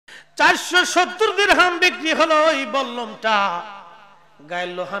470 দিরহাম বিক্রি হলো এই বল্লমটা।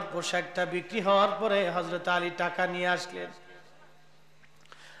 গায়ের লোহার পোশাকটা বিক্রি হওয়ার পরে হযরত আলী টাকা নিয়ে আসলেন।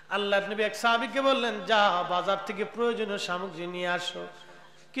 আল্লাহর নবী এক সাহাবীকে বললেন, যা বাজার থেকে প্রয়োজনীয় সামগ্রী নিয়ে আসো,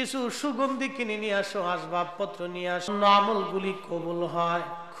 কিছু সুগন্ধি কিনে নিয়ে আসো, আসবাবপত্র নিয়ে আসো, আমলগুলি কবুল হয়।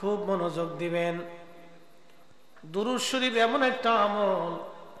 খুব মনোযোগ দিবেন। দুরূদ শরীফ এমন একটা আমল,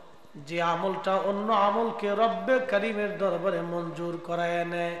 যে আমলটা অন্য আমলকে রব্বে কারীমের দরবারে মঞ্জুর করায়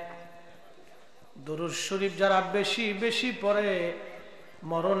নেয়। দুরূদ শরীফ যারা বেশি বেশি পড়ে,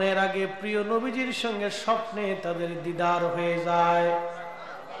 মরণের আগে প্রিয় নবীজির সঙ্গে স্বপ্নে তাদের দিদার হয়ে যায়,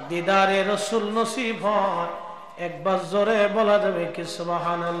 দিদারে রাসূল নসিব হয়। একবার জোরে বলা যাবে কি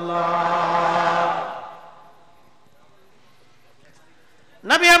সুবহানাল্লাহ।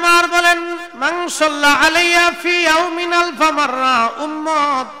 নবী আমার বলেন, মান সাল্লা আলাইয়া ফি ইয়াউমিন আলফা মাররা,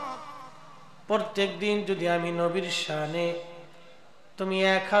 উম্মত প্রত্যেকদিন যদি আমি নবীর শানে তুমি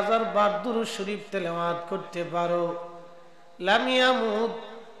 1000 বার দুরূদ শরীফ তেলাওয়াত করতে পারো, লাম ইয়ামুত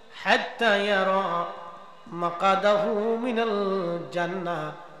হাত্তা ইয়ারা মাকাদাহু মিনাল জান্নাহ,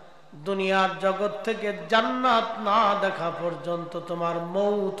 দুনিয়ার জগৎ থেকে জান্নাত না দেখা পর্যন্ত তোমার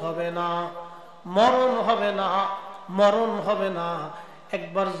মৌত হবে না, মরণ হবে না, মরণ হবে না।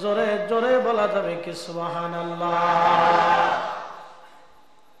 একবার জোরে জোরে বলা যাবে কি সুবহানাল্লাহ।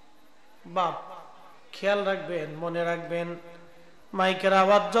 বাপ খেয়াল রাখবেন, মনে রাখবেন, মাইকের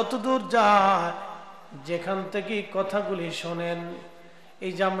আওয়াজ যতদূর যায়, যেখান থেকে কথাগুলি শোনেন,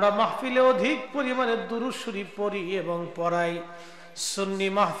 এই যে আমরা মাহফিলে অধিক পরিমাণে দুরূদ শরীফ পড়ি এবং পড়াই, সুন্নি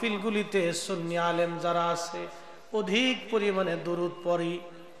মাহফিলগুলিতে সুন্নি আলেম যারা আছে অধিক পরিমাণে দুরূদ পড়ি।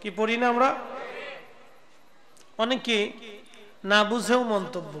 কি পড়ি না আমরা? অনেকে না বুঝেও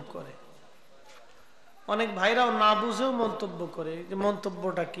মন্তব্য করে, অনেক ভাইরাও না বুঝেও মন্তব্য করে। যে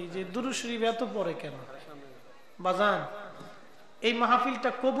মন্তব্যটা কি, যে দুরূদ শরীফ এত পড়ে কেন? বাজান, এই মাহফিলটা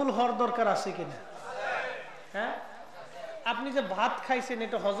কবুল হওয়ার দরকার আছে কিনা? হ্যাঁ, আপনি যে ভাত খাইছেন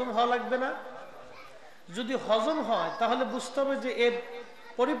এটা হজম হওয়া লাগবে না? যদি হজম হয় তাহলে বুঝতে হবে যে এর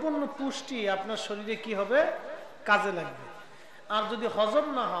পরিপূর্ণ পুষ্টি আপনার শরীরে কি হবে, কাজে লাগবে। আর যদি হজম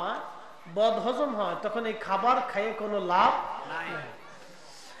না হয়, বদ হজম হয়, তখন এই খাবার খাইয়ে কোনো লাভ নাই।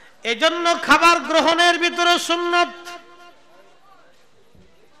 এজন্য খাবার গ্রহণের ভিতরে সুন্নত,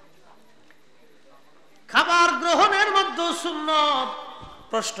 খাবার গ্রহণের মধ্যে সুন্নত।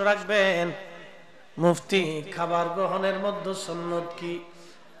 প্রশ্ন রাখবেন, মুফতি খাবার গ্রহণের মধ্যে সুন্নত কি?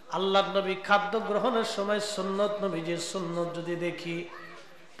 আল্লাহর নবী খাদ্য গ্রহণের সময় সুন্নত, নবীজির সুন্নত যদি দেখি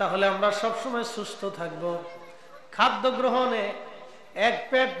তাহলে আমরা সব সময় সুস্থ থাকব। খাদ্য গ্রহণে এক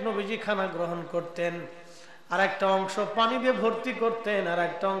পেট নবীজি খানা গ্রহণ করতেন, আর একটা অংশ পানি দিয়ে ভর্তি করতেন, আর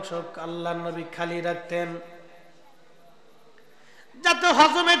একটা অংশ আল্লাহর নবী খালি রাখতেন, যাতে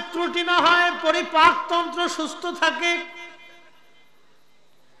হজমের ত্রুটি না হয়, পরিপাকতন্ত্র সুস্থ থাকে।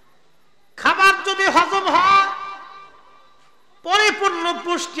 খাবার যদি হজম হয়, পরিপূর্ণ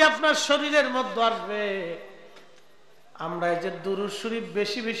পুষ্টি আপনার শরীরের মধ্যে আসবে। আমরা এই যে দুরূদ শরীফ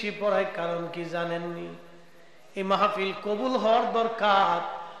বেশি বেশি পড়াই, কারণ কি জানেননি? এই মাহফিল কবুল হওয়ার দরকার।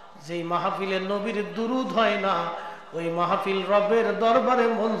 যেই মাহফিলে নবীর দুরূদ হয় না, ওই মাহফিল রবের দরবারে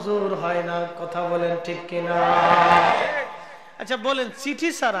মঞ্জুর হয় না। কথা বলেন ঠিক কিনা? আচ্ছা বলেন, চিঠি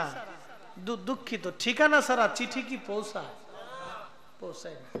ছাড়া, দুঃখিত, ঠিকানা ছাড়া চিঠি কি পৌঁছায়?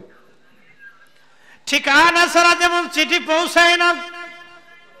 পৌঁছায় না। ঠিকানা ছাড়া যেমন চিঠি পৌঁছায় না,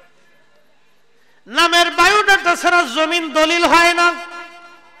 নামের বায়োডাটা ছাড়া জমিন দলিল হয় না,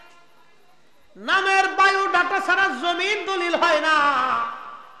 নামের বায়োডাটা ছাড়া জমিন দলিল হয় না,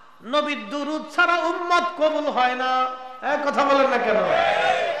 নবীর দুরূদ ছাড়া উম্মত কবুল হয় না। কথা বলেন না কেন?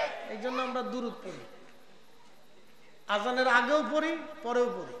 এই জন্য আমরা দুরূদ পড়ি, আজানের আগেও পড়ি, পরেও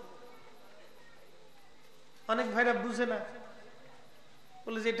পড়ি। অনেক ভাইরা বুঝে না,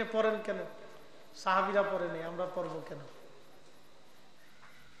 বলে যে এটা পড়েন কেন? সাহাবীরা পড়েনি, আমরা পড়বো কেন?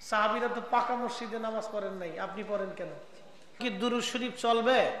 সাহাবীরা তো পাকা মসজিদে নামাজ পড়েন নাই, আপনি পড়েন কেন? কি দুরূদ শরীফ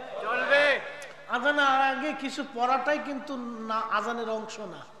চলবে? চলবে। আজানের আগে কিছু পড়াটাই কিন্তু না, আজানের অংশ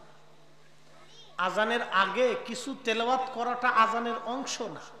না। আজানের আগে কিছু তেলাওয়াত করাটা আজানের অংশ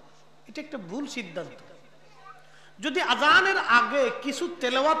না, এটা একটা ভুল সিদ্ধান্ত। যদি আজানের আগে কিছু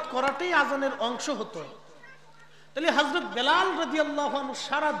তেলাওয়াত করাটাই আজানের অংশ হতো, তাহলে হযরত বেলাল রাদিয়াল্লাহু আনহু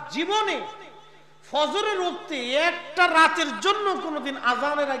সারা জীবনে ফজরের ওয়াক্তে একটা রাতের জন্য কোনোদিন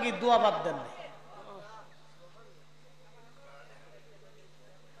আজানের আগে দোয়া বাদ দেন নাই।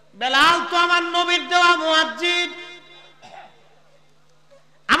 বেলাল তো আমার নবীর দেওয়া মুয়াজ্জিন,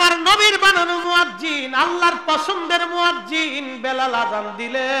 আমার নবীর বানানো মুয়াজ্জিন, আল্লাহর পছন্দের মুয়াজ্জিন। বেলাল আজান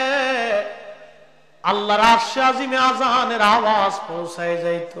দিলে আল্লাহর আরশে আজিমে আজানের আওয়াজ পৌঁছায়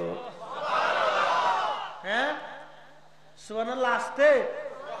যাইতো। হ্যাঁ, সুবহানাল্লাহ। আসতে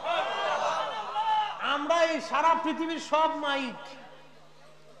আমরা এই সারা পৃথিবীর সব মাইক,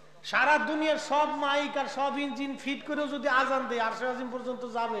 সারা দুনিয়ার সব মাইক আর সব ইঞ্জিন ফিট করেও যদি আজান দেয় আরশে আজিম পর্যন্ত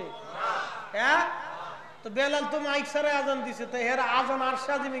যাবে? হ্যাঁ, তো বেলাল তো মাইক ছাড়াই আজান দিছে, তাই এর আজান আরশে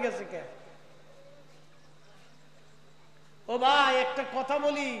আজিমে গেছে কে? ও ভাই একটা কথা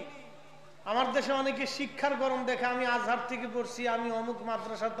বলি, আমার দেশে অনেকে শিক্ষার গরম দেখে, আমি আজহার থেকে পড়ছি, আমি অমুক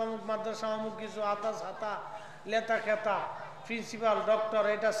মাদ্রাসা তমুক মাদ্রাসা অমুক কিছু আতা ছাতা লেতা খেতা প্রিন্সিপাল ডক্টর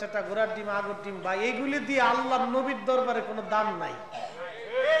এটা সেটা ঘোড়ার ডিম আগর ডিম। ভাই এইগুলি দিয়ে আল্লাহর নবীর দরবারে কোনো দাম নাই।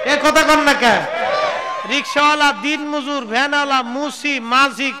 এ কথা কন না কেন? রিক্সাওয়ালা, দিন মজুর, ভ্যানওয়ালা, মুসি,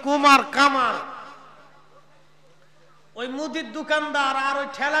 মাঝি, কুমার, কামার, ওই মুদির দোকানদার আর ওই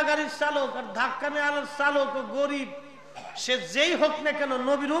ঠেলা গাড়ির চালক আর ধাক্কা নেওয়ার চালক ও গরিব, সে যেই হোক না কেন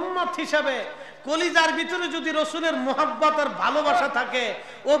নবীর উম্মত হিসাবে কলিজার ভিতরে যদি রসুলের মোহাব্বত আর ভালোবাসা থাকে,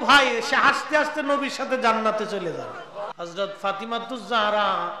 ও ভাই সে হাসতে হাসতে নবীর সাথে জান্নাতে চলে যাবে। হযরত ফাতিমাতুজ জাহরা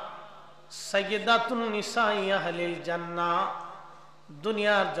সাইয়্যিদাতুন নিসাই আহলিল জান্নাহ,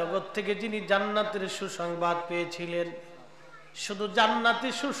 দুনিয়ার জগৎ থেকে যিনি জান্নাতের সুসংবাদ পেয়েছিলেন, শুধু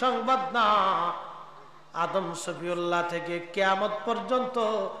জান্নাতের সুসংবাদ না, আদম সফিউল্লাহ থেকে কিয়ামত পর্যন্ত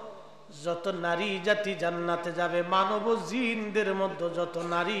যত নারী জাতি জান্নাতে যাবে, মানব জিনদের মধ্যে যত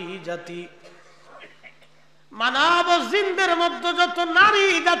নারী জাতি, মানব জিনদের মধ্যে যত নারী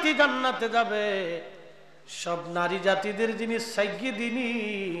জাতি জান্নাতে যাবে, সব নারী জাতিদের যিনি সাইয়্যিদিনী,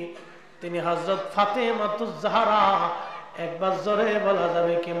 তিনি হযরত ফাতেমাতুজ জাহরা। একবার জোরে বলা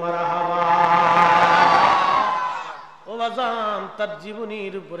যাবে কি মারহাবা? ও বাজান, তার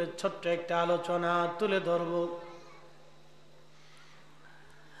জীবনীর উপরে ছোট্ট একটা আলোচনা তুলে ধরব।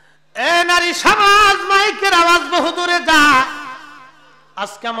 এ নারী সমাজ, মাইকের আওয়াজ বহু দূরে যায়।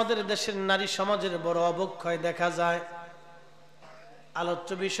 আজকে আমাদের দেশের নারী সমাজের বড় অবক্ষয় দেখা যায়। আলোচ্য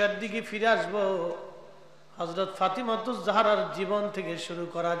বিষয়ের দিকে ফিরে আসব। হযরত ফাতিমাতুজ জাহরার জীবন থেকে শুরু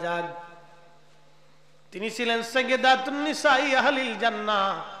করা যাক। তিনি ছিলেন সাইয়্যিদাতুন নিসাই আহলিল জান্নাহ,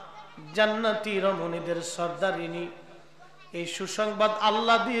 জান্নাতি রমণীদের সর্দারিনী। এই সুসংবাদ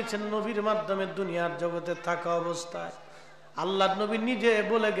আল্লাহ দিয়েছেন নবীর মাধ্যমে দুনিয়ার জগতে থাকা অবস্থায়। আল্লাহর নবী নিজে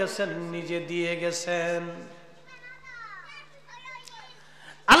বলে গেছেন, নিজে দিয়ে গেছেন।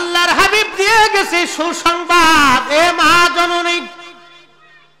 আল্লাহর হাবিব দিয়ে গেছে সুসংবাদ। এ মা জননী,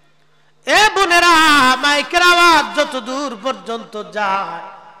 এ বোনেরা, মাইকের আওয়াজ যত দূর পর্যন্ত যায়,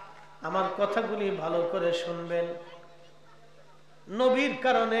 আমার কথাগুলি ভালো করে শুনবেন। নবীর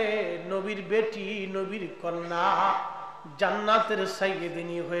কারণে নবীর বেটি, নবীর কন্যা জান্নাতের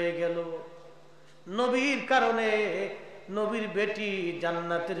সাইয়্যিদিনী হয়ে গেল। নবীর কারণে নবীর বেটি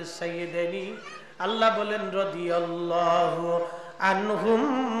জান্নাতের সাইয়্যিদিনী। আল্লাহ বলেন রাদিয়াল্লাহু আনহুম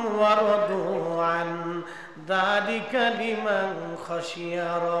ওয়া রাদু আন যালিকা লিমান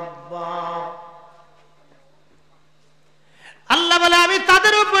খাশিয়া রাব্বা। আল্লাহ বলে আমি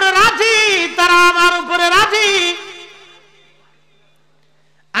তাদের উপরে রাজি, তারা আমার উপরে রাজি।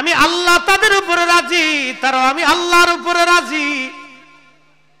 আমি আল্লাহ তাদের উপরে রাজি, তারা আমি আল্লাহর উপরে রাজি।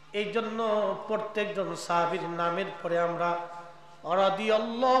 এই জন্য প্রত্যেকজন সাহাবীর নামের পরে আমরা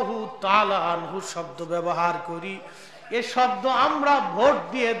রাদিয়াল্লাহু তাআলা আনহু শব্দ ব্যবহার করি। এই শব্দ আমরা ভোট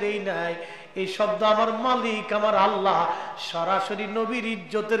দিয়ে দেই নাই, এই শব্দ আমার মালিক, আমার আল্লাহ সরাসরি নবীর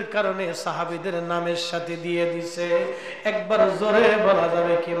ইজ্জতের কারণে সাহাবীদের নামের সাথে দিয়ে দিছে। একবার জোরে বলা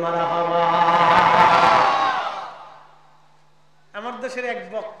যাবে কি মারহাবা? আমার দেশের এক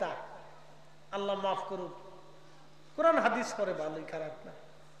বক্তা, আল্লাহ মাফ করুক, কোরআন হাদিস পড়ে, ভালোই, খারাপ না,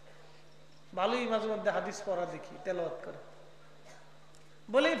 ভালোই, মাঝে মধ্যে হাদিস পড়া দেখি, তেলাওয়াত করে।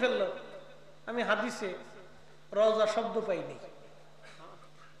 বলেই ফেললো, আমি হাদিসে রওজা শব্দ পাইনি,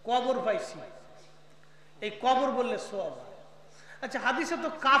 কবর পাইছি। এই কবর বললে সওয়াব। আচ্ছা, হাদিসে তো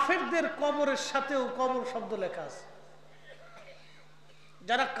কাফেরদের কবরের সাথেও কবর শব্দ লেখা আছে।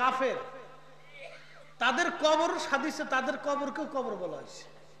 যারা কাফের তাদের কবর, হাদিসে তাদের কবরকেও কবর বলা হয়েছে,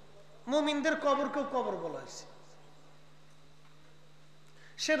 মুমিনদের কবরকেও কবর বলা হয়েছে।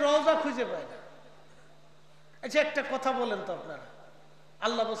 সে রওজা খুঁজে পায় না। আচ্ছা, একটা কথা বলেন তো আপনারা,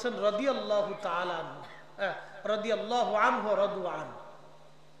 আল্লাহ বলেন রাদিয়াল্লাহু তাআলা আনহু, রাদিয়াল্লাহু আনহু রাদু আনহু।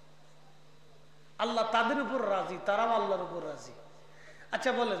 আল্লাহ তাদের উপর রাজি, তারাও আল্লাহর উপর রাজি।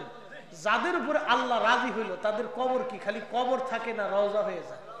 আচ্ছা বলেন, যাদের উপর আল্লাহ রাজি হইল তাদের কবর কি খালি কবর থাকে না রওজা হয়ে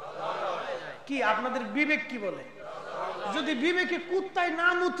যায়? কি আপনাদের বিবেক কি বলে? যদি বিবেকে কুত্তায় না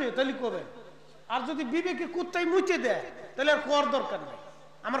মুতে তাহলে কবেন, আর যদি বিবেকে কুত্তায় মুতে দেয় তাহলে আর কোয়ার দরকার নেই।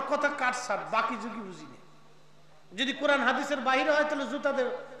 আমার কথা কাটছাট, বাকি যুগি বুঝিনি। যদি কোরআন হাদিসের বাইরে হয় তাহলে জুতাদের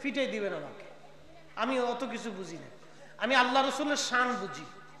ফিটাই দিবেন আমাকে, আমি অত কিছু বুঝি না। আমি আল্লাহ রসুলের শান বুঝি।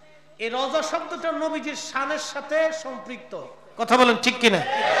 এই রওজা শব্দটা নবীজির শানের সাথে সম্পৃক্ত। কথা বলেন ঠিক কিনা?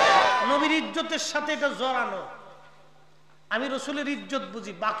 নবীর ইজ্জতের সাথে এটা জড়ানো। আমি রসুলের ইজ্জত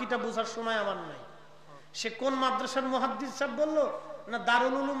বুঝি, বাকিটা বোঝার সময় আমার নাই। সে কোন মাদ্রাসার মুহাদ্দিস সাহেব বললো, না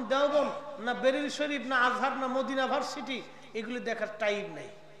দারুল উলুম দেওবন্দ, না বেরিল শরীফ, না আজহার, না মদিনা ভার্সিটি, এগুলি দেখার টাইম নেই,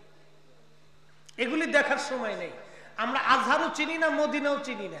 এগুলি দেখার সময় নেই। আমরা আজহারও চিনি না, মদিনাও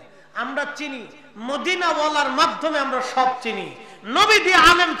চিনি না, আমরা চিনি মদিনা বলার মাধ্যমে আমরা সব চিনি। নবী দিয়ে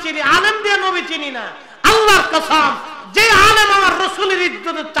আলেম চিনি, আলেম দিয়ে নবী চিনি না। আল্লাহর কসম, যে আলেম আমার রাসূলের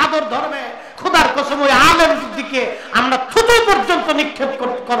ইজ্জতের চাদর ধরবে, খোদার কসম ওই আলেম দিকে আমরা থুতু পর্যন্ত নিক্ষেপ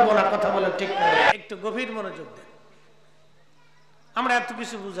করব না। কথা বলে ঠিক না? একটু গভীর মনোযোগ দেন। আমরা এত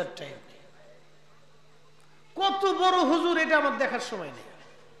কিছু বুঝার টাইম নেই। কত বড় হুজুর এটা আমার দেখার সময় নেই।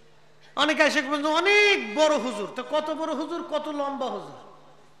 অনেকে এসে বলছে অনেক বড় হুজুর, তো কত বড় হুজুর, কত লম্বা হুজুর?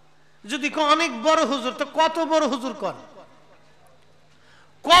 যদি অনেক বড় হুজুর, তো কত বড় হুজুর কর?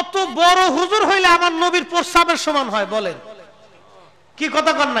 কত বড় হুজুর হইলে আমার নবীর প্রস্রাবের সমান হয়? বলেন, কি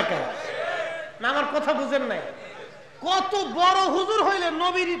কথা কর না কেন? না আমার কথা বুঝেন নাই? কত বড় হুজুর হইলে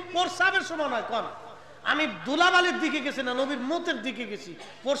নবীর প্রস্রাবের সমান হয়? কোন? আমি দুলাবালির দিকে গেছি না, নবীর মুতের দিকে গেছি,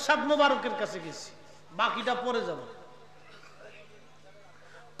 প্রস্রাব মোবারকের কাছে গেছি, বাকিটা পরে যাব।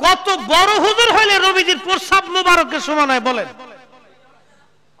 কত বড় হুজুর হইলে নবীজির প্রস্রাব মোবারকের সমান হয়? বলেন।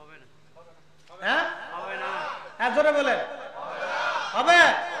 হ্যাঁ, জোরে বলেন হবে?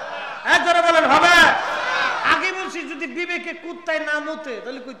 হ্যাঁ জোরে বলেন হবে? আগে বলছি যদি বিবেকে কুত্তায় না মুতে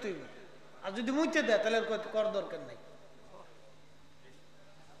তাহলে কইতে হইবে, আর যদি মুইতে দেয় তাহলে কর দরকার নাই।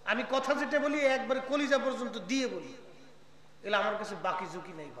 আমি কথা যেটা বলি একবারে কলিজা পর্যন্ত দিয়ে বলি, এলে আমার কাছে বাকি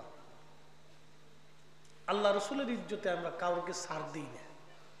ঝুঁকি নেই। বা আল্লাহ রসুলের ইজ্জতে আমরা কাউকে ছাড় দিই না,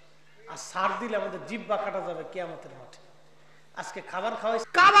 আর ছাড় দিলে আমাদের জিহ্বা কাটা যাবে কিয়ামতের মাঠে। আজকে খাবার খাওয়াই,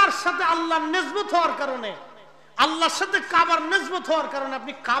 কাবার সাথে আল্লাহর নিসবত হওয়ার কারণে, আল্লাহর সাথে কাবার নিসবত হওয়ার কারণে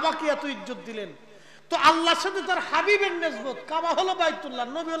আপনি কাবাকে এত ইজ্জত দিলেন, তো আল্লাহর সাথে তার হাবিবের নিসবত, কাবা হলো বাইতুল্লাহ,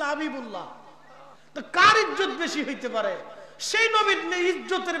 নবী হলো হাবিবুল্লাহ, তো কার ইজ্জত বেশি হইতে পারে? সেই নবীর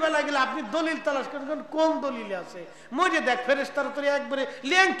ইজ্জতের বেলা গেলে আপনি দলিল তালাশ করেন, কোন দলিলে আছে? মজে দেখ ফেরেশতারা তোর একবারে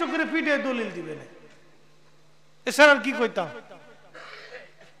ল্যাংটো করে পিঠে দলিল দিবে না, এছাড়া আর কি কইতাম?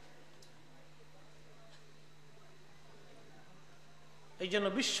 এই জন্য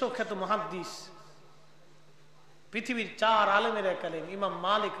বিশ্বখ্যাত মুহাদ্দিস, পৃথিবীর 4 আলেমের এক আলেম ইমাম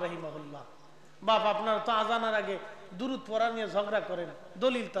মালিক রাহিমাহুল্লাহ। বাপ আপনারা তো আজানের আগে দুরুদ পড়া নিয়ে ঝগড়া করেন,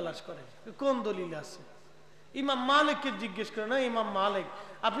 দলিল তালাশ করেন, কোন দলিল আছে? ইমাম মালিককে জিজ্ঞেস করেন, না ইমাম মালিক,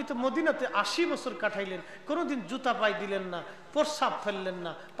 আপনি তো মদিনাতে 80 বছর কাটাইলেন, কোনোদিন জুতা পাই দিলেন না, প্রস্রাব ফেললেন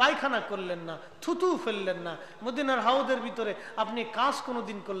না, পায়খানা করলেন না, থুতু ফেললেন না, মদিনার হাউদের ভিতরে আপনি কাজ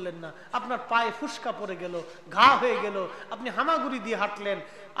কোনোদিন করলেন না, আপনার পায়ে ফুসকা পড়ে গেল, ঘা হয়ে গেল, আপনি হামাগুড়ি দিয়ে হাঁটলেন,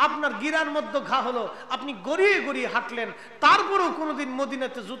 আপনার গিরার মধ্যে ঘা হলো, আপনি গড়িয়ে গড়িয়ে হাঁটলেন, তারপরেও কোনোদিন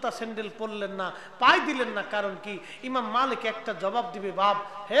মদিনাতে জুতা স্যান্ডেল পরলেন না, পায়ে দিলেন না, কারণ কি? ইমাম মালিক একটা জবাব দিবে, বাপ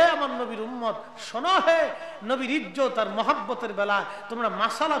হে আমার নবীর উম্মত, শোনো হে, নবীর ইজ্জত আর মহব্বতের বেলায় তোমরা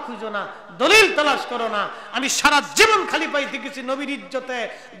মাসালা খুঁজো না, দলিল তালাশ করো না। আমি সারা জীবন খালি পাই দেখেছি নবীর ইজ্জতে,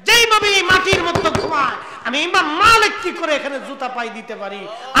 যেই নবী মাটির মধ্যে ঘুমায়, আমি ইমাম মালিক কি করে এখানে জুতা পাই দিতে পারি?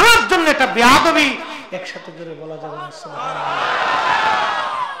 আমার জন্য এটা বেয়াদবি। একসাথে জোরে বলা যাবে না সুবহানাল্লাহ।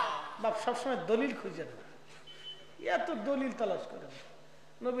 বাপ সবসময় দলিল খুঁজেন না, এত দলিল তালাশ করেন,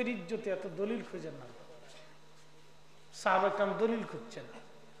 নবীর ইজ্জতে এত দলিল খুঁজেন না। সাহাবায়ে কেরাম দলিল খুঁজছেন,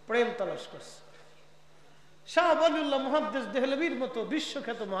 প্রেম তালাশ করছে। শাহ ওয়ালিউল্লাহ মুহাদ্দিস দেহলভির মতো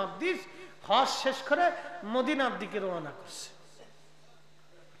বিশ্বখ্যাত মুহাদ্দিস হজ শেষ করে মদিনার দিকে রওনা করছে,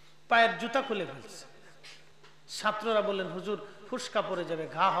 পায়ের জুতা খুলে ফেলছে। ছাত্ররা বললেন, হুজুর ফুসকা পড়ে যাবে,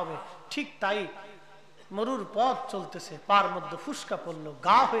 ঘা হবে। ঠিক তাই, মরুর পথ চলতেছে, পার মধ্যে ফুসকা পড়লো,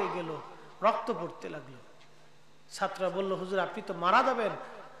 গা হয়ে গেল, রক্ত পড়তে লাগলো। ছাত্ররা বলল, হুজুর আপনি তো মারা যাবেন।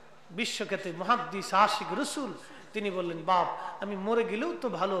 বিশ্বখ্যাত মুহাদ্দিস আশিক রাসূল তিনি বললেন, বাপ আমি মরে গেলেও তো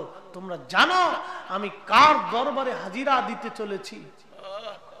ভালো, তোমরা জানো আমি কার দরবারে হাজিরা দিতে চলেছি?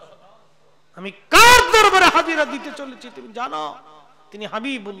 আমি কার দরবারে হাজিরা দিতে চলেছি তুমি জানো? তিনি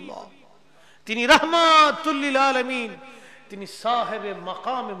হাবিবুল্লাহ, তিনি রাহমাতুল লিল আলামিন, তিনি সাহেবে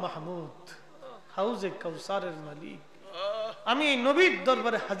মাকামে মাহমুদ, হাউজে কাউসারের মালিক। আমি এই নবীর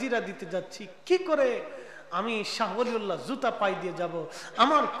দরবারে হাজিরা দিতে যাচ্ছি, কি করে আমি শাহ ওয়ালিউল্লাহ জুতা পাই দিয়ে যাব?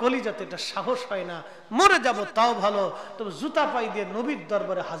 আমার কলিজাতে এটা সাহস হয় না, মরে যাব তাও ভালো, তবে জুতা পাই দিয়ে নবীর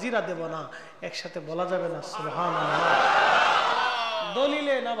দরবারে হাজিরা দেব না। একসাথে বলা যাবে না সুবহানাল্লাহ?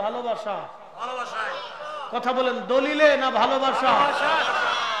 দলিলে না ভালোবাসা? কথা বলেন, দলিলে না ভালোবাসা?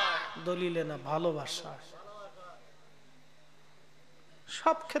 দলিলে না ভালোবাসা?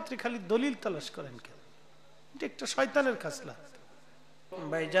 সব ক্ষেত্রে খালি দলিল তালাশ করেন কেন? এটা একটা শয়তানের খাসলা।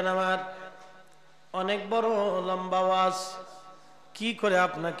 ভাইজান আমার, অনেক বড় লম্বা ওয়াজ, কি করে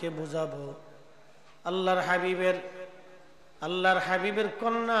আপনাকে বুঝাবো? আল্লাহর হাবিবের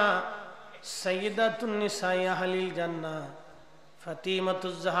কন্যা সাইয়্যিদাতুন নিসাই আহলিল জান্নাহ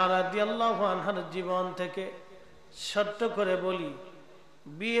ফাতিমাতুজ জাহরা রাদিয়াল্লাহু আনহার জীবন থেকে সত্য করে বলি,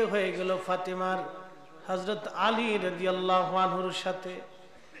 বিয়ে হয়ে গেল ফাতিমার হযরত আলী রাদিয়াল্লাহু আনহুর সাথে।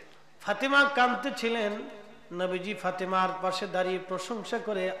 ফাতিমা কাঁদতেছিলেন, নবীজি ফাতিমার পাশে দাঁড়িয়ে প্রশংসা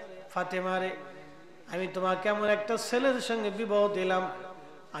করে, ফাতিমারে, আমি তোমাকে এমন একটা ছেলের সঙ্গে বিবাহ দিলাম,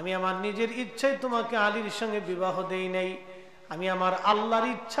 আমি আমার নিজের ইচ্ছায় তোমাকে আলীর সঙ্গে বিবাহ দেই নাই, আমি আমার আল্লাহর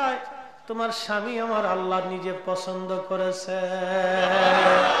ইচ্ছায়, তোমার স্বামী আমার আল্লাহ নিজে পছন্দ করেছে।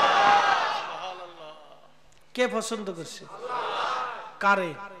 কে পছন্দ করছে?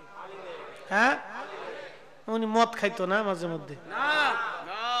 কারে? হ্যাঁ, উনি মদ খাইতো না মাঝে মধ্যে?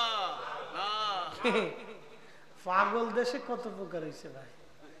 পাগল দেশে কত প্রকার হয়েছে ভাই।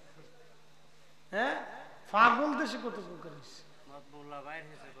 হ্যাঁ, পাগল দেশে কত প্রকার হয়েছে।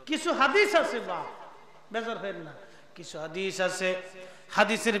 কিছু হাদিস আছে, বা বেজার হয় না, কিছু হাদিস আছে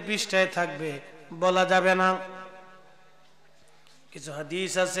হাদিসের পৃষ্ঠায় থাকবে, বলা যাবে না। কিছু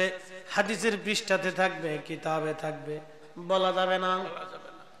হাদিস আছে হাদিসের পৃষ্ঠাতে থাকবে, কিতাবে থাকবে, বলা যাবে না।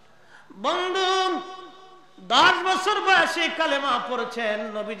 বন্ধু 10 বছর বয়সে কালেমা পড়েছেন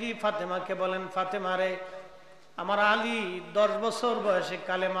নবীজি ফাতেমাকে বলেন, ফাতেমা রে, আমার আলী 10 বছর বয়সে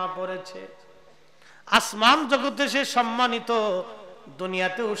কালেমা পড়েছে। আসমান জগতে সে সম্মানিত,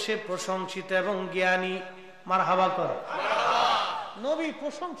 দুনিয়াতেও সে প্রশংসিত এবং জ্ঞানী। মারহাবা করে, নবী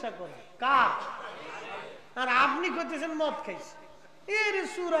প্রশংসা করে। কার? আর আপনি কইতেছেন মদ খাইছে। এর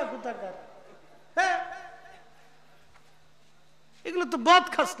সূরা কোথাকার? হ্যাঁ, এগুলো তো বদ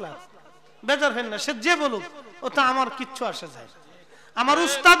খাসলা, বেজার হেন না। সে যে বলুক, ওটা আমার কিচ্ছু আসে যায়। আমার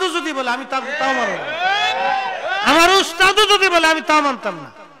উস্তাদও যদি বলে আমি তাও মানব না। আমার উস্তাদও যদি বলে আমি তাও মানতাম না।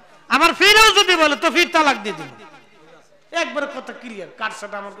 আমার ফিরেও যদি বলে তো ফির তালাক দিয়ে দিন। একবার কথা ক্লিয়ার, কার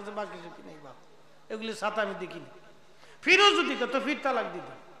সাথে আমার কাছে বাকি কিছু নেই বাপ, এগুলি সাথে আমি দেখিনি। ফিরেও যদি তো ফির তালাক দিয়ে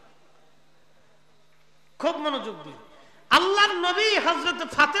দিন। খুব মনোযোগ দিন। আল্লাহর নবী হযরত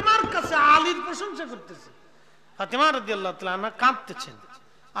ফাতেমার কাছে আলীর প্রশংসা করতেছে। ফাতেমা রাদিয়াল্লাহু তাআলা আনহা কাঁদতেছেন।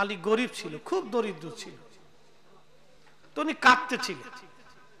 আলী গরিব ছিল, খুব দরিদ্র ছিল, তো উনি কাঁদতেছিলেন।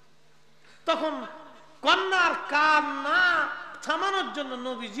 তখন কন্যার কান্না থামানোর জন্য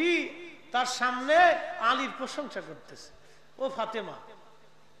নবীজি তার সামনে আলীর প্রশংসা করতেছে। ও ফাতেমা,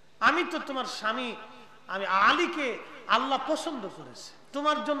 আমি তো তোমার স্বামী, আমি আলীকে আল্লাহ পছন্দ করেছে,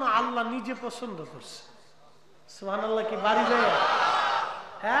 তোমার জন্য আল্লাহ নিজে পছন্দ করছে। সুবহানাল্লাহ। কি বাড়ি যায়?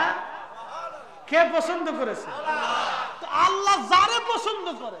 হ্যাঁ, কে পছন্দ করেছে? তো আল্লাহ যারে পছন্দ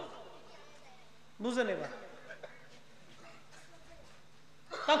করে, বুঝে নেবা।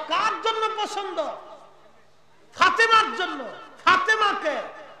 তা কার জন্য পছন্দ? ফাতেমার জন্য। ফাতেমাকে,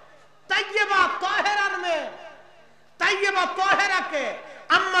 তাইয়্যিবা তাহেরার মেয়ে, তাইয়্যিবা তাহেরাকে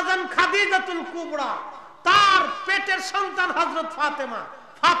আম্মাজান খাদিজাতুল কুবরা, তার পেটের সন্তান হযরত ফাতেমা।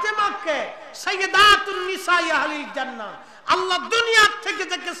 ফাতেমাকে সাইয়্যিদাতুন নিসাই আহলিল জান্নাহ, আল্লাহ দুনিয়া থেকে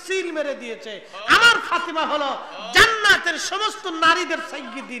যাকে সিল মেরে দিয়েছে, আমার ফাতেমা হলো জান্নাতের সমস্ত নারীদের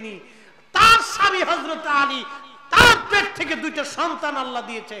সাইয়্যিদিনী। তার স্বামী হযরত আলী, তার পেট থেকে 2টা সন্তান আল্লাহ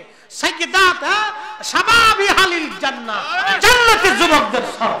দিয়েছে, সাইয়্যিদাত শাবাবি আহলিল জান্নাহ, জান্নাতের যুবকদের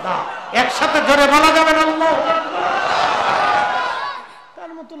সর্দার। একসাথে ধরে বলা যাবে না আল্লাহু আকবার।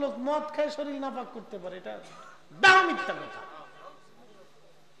 তার মতো লোক মদ খায় শরীর নাপাক করতে পারে, এটা দাও মিথ্যা কথা।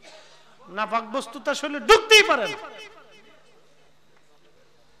 নাপাক বস্তু তার শরীরে ঢুকতেই পারে না।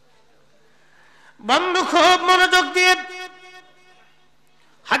 বন্ধু খুব মনোযোগ দিয়ে,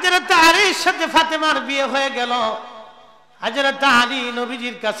 হযরত আলীর সাথে ফাতেমার বিয়ে হয়ে গেল। হযরত আলী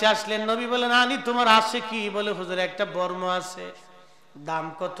নবীজির কাছে আসলেন। নবী বলেন, আলী তোমার আছে কি? বলে, হুজুর একটা বর্ম আছে। দাম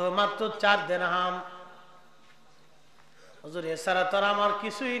কত? মাত্র 4 দিরহাম। হুজুর এছাড়া তো আমার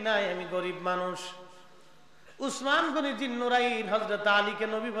কিছুই নাই, আমি গরিব মানুষ। উসমান গনি জিন নুরাইন হযরত আলীকে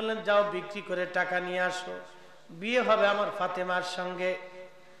নবী বললেন, যাও বিক্রি করে টাকা নিয়ে আসো, বিয়ে হবে আমার ফাতেমার সঙ্গে।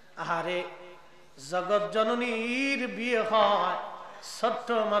 আহারে, জগৎ জননীর বিয়ে হয় ছোট্ট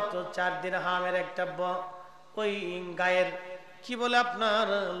মাত্র 4 দিরহামের একটা ওই গায়ের কি বলে আপনার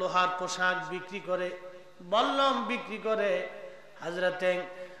লোহার পোশাক বিক্রি করে, বল্লম বিক্রি করে। হযরত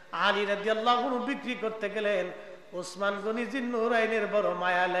আলী রাদিয়াল্লাহু আনহু বিক্রি করতে গেলেন। উসমান গনি জিন নুরাইনের বড়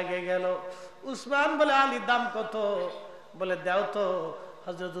মায়া লেগে গেল। উসমান বলে, আলী দাম কত? বলে, দাও তো।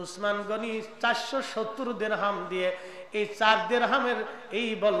 হযরত উসমান গনি 470 দিরহাম দিয়ে এই 4 দিরহামের এই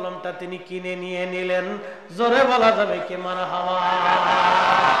বল্লমটা তিনি কিনে নিয়ে নিলেন। জোরে বলা যাবে কি মারহাবা।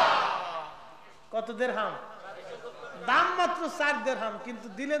 কত দিরহাম? দাম মাত্র 4 দিরহাম, কিন্তু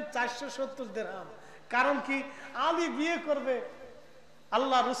দিলেন 470 দিরহাম। কারণ কি? আলী বিয়ে করবে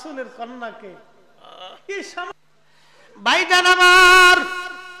আল্লাহ রাসূলের কন্যাকে। ভাইজান আমার,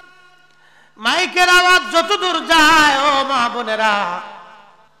 মাইকের আওয়াজ যতদূর যায় ও মা বোনেরা,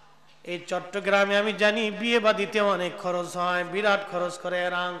 এই চট্টগ্রামে আমি জানি বিয়ে বাদিতে অনেক খরচ হয়, বিরাট খরচ করে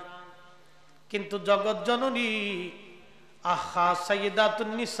এরা, কিন্তু জগৎ জননী আহা সাইয়্যিদাতুন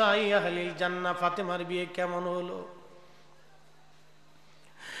নিসাই আহলিল জান্নাহ ফাতেমার বিয়ে কেমন হলো?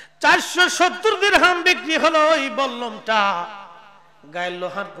 470 দিরহাম বিক্রি হলো এই বল্লমটা। গায়ের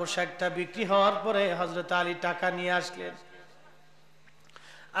লোহার পোশাকটা বিক্রি হওয়ার পরে হযরত আলী টাকা নিয়ে আসলেন।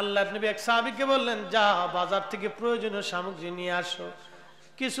 আল্লাহর নবী এক সাহাবীকে বললেন, যা বাজার থেকে প্রয়োজনীয় সামগ্রী নিয়ে আসো,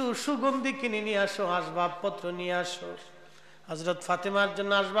 কিছু সুগন্ধি কিনে নিয়ে আসো, আসবাবপত্র নিয়ে আসো। হযরত ফাতেমার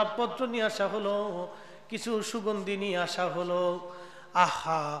জন্য আসবাবপত্র নিয়ে আসা হলো, কিছু সুগন্ধি নিয়ে আসা হলো।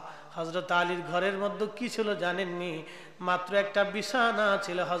 আহা, হযরত আলীর ঘরের মধ্যে কি ছিল জানেননি? মাত্র একটা বিছানা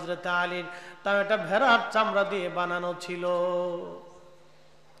ছিল হযরত আলীর, তার একটা ভেড়ার চামড়া দিয়ে বানানো ছিল।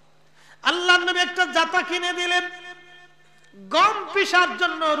 আল্লাহর নবী একটা জাতা কিনে দিলেন গম পিষার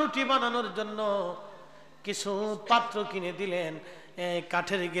জন্য, রুটি বানানোর জন্য। কিছু পাত্র কিনে দিলেন,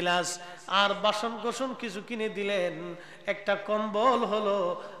 কাঠের গিলাস আর বাসন কোসন কিছু কিনে দিলেন। একটা কম্বল হলো।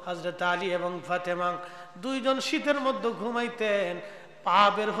 হযরত আলী এবং ফাতেমা দুইজন শীতের মধ্যে ঘুমাইতেন। পা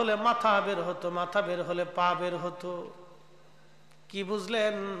বের হলে মাথা বের হতো, মাথা বের হলে পা বের হতো। কি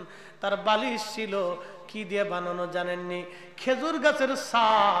বুঝলেন? তার বালিশ ছিল কি দিয়ে বানানো জানেননি? খেজুর গাছের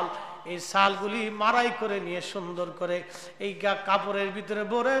ছাল। এই ছালগুলি মারাই করে নিয়ে সুন্দর করে এই কাপড়ের ভিতরে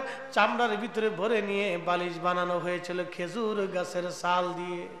ভরে, চামড়ার ভিতরে ভরে নিয়ে বালিশ বানানো হয়েছিল খেজুর গাছের ছাল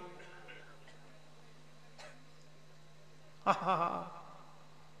দিয়ে।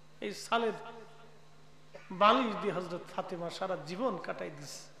 এই ছালের বালিশ দিয়ে হযরত ফাতেমা সারা জীবন কাটাই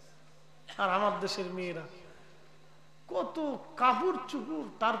দিছে। আর আমার দেশের মেয়েরা কত কাপড় চুপুর,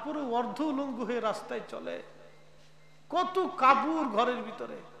 তারপরে অর্ধ উলঙ্গ হয়ে রাস্তায় চলে, কত কাপড় ঘরের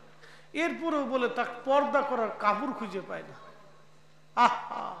ভিতরে, এরপরেও বলে তা পর্দা করার কাপড় খুঁজে পায় না।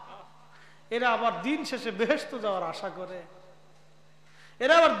 আহা, এরা আবার দিন শেষে বেহেশতে যাওয়ার আশা করে,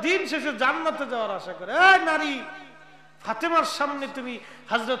 এরা আবার দিন শেষে জান্নাতে যাওয়ার আশা করে। এই নারী, ফাতেমার সামনে তুমি,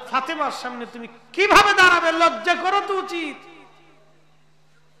 হযরত ফাতেমার সামনে তুমি কিভাবে দাঁড়াবে? লজ্জা করো তো উচিত।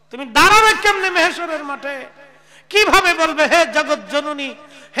 তুমি দাঁড়াবে কেমনে মেহশরের মাঠে? কিভাবে বলবে, হে জগৎ জননী,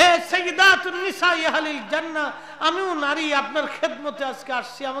 হে সাইয়্যিদাতুন নিসাই আহলিল জান্নাহ, আমিও নারী, আপনার খেদমতে আজকে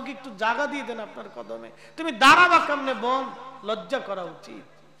আসছি, আমাকে একটু জায়গা দিয়ে দেন আপনার কদমে। তুমি দাঁড়াবা কেমনে বোন? লজ্জা করা উচিত।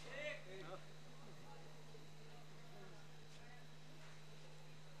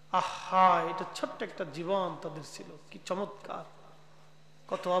 আহা, এটা ছোট্ট একটা জীবন তাদের ছিল, কি চমৎকার।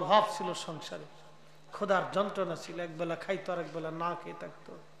 কত অভাব ছিল সংসারে, ক্ষুধার যন্ত্রণা ছিল, একবেলা খাইতো আর একবেলা না খেয়ে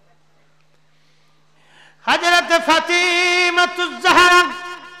থাকতো। হযরত ফাতিমাতুজ জাহরা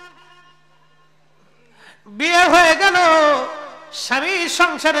বিয়ে হয়ে গেল, স্বামী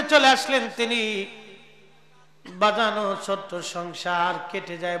সংসারে চলে আসলেন তিনি। বাজানো ছোট্ট সংসার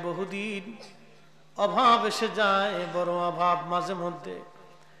কেটে যায় বহুদিন, অভাব এসে যায়, বড় অভাব মাঝে মধ্যে।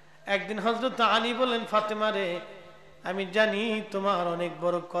 একদিন হযরত আলী বলেন, ফাতেমা রে, আমি জানি তোমার অনেক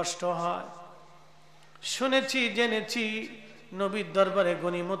বড় কষ্ট হয়, শুনেছি জেনেছি নবীর দরবারে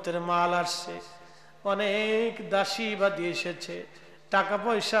গনিমতের মাল আসছে, অনেক দাসী বাদী এসেছে, টাকা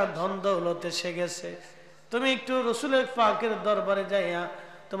পয়সা ধন দৌলত এসে গেছে, তুমি একটু রাসূলের পাকের দরবারে যাইয়া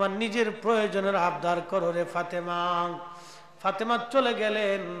তোমার নিজের প্রয়োজনের আবদার করো রে ফাতেমা। ফাতেমা চলে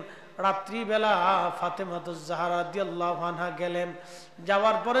গেলেন। রাত্রিবেলা ফাতেমাতুজ জাহরা রাদিয়াল্লাহু আনহা গেলেন।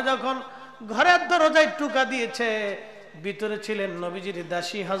 যাওয়ার পরে যখন ঘরের দরজায় টুকা দিয়েছে, ভিতরে ছিলেন নবীজির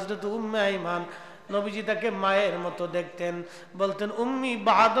দাসী হযরত উম্মে আইমান। নবীজি তাকে মায়ের মতো দেখতেন, বলতেন, উম্মি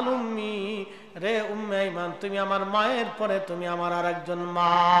বাদল উম্মি, রে উম্মে আইমান, তুমি আমার মায়ের পরে তুমি আমার আরেকজন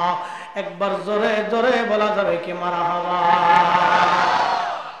মা। একবার জোরে জোরে বলা যাবে কি মারহাবা?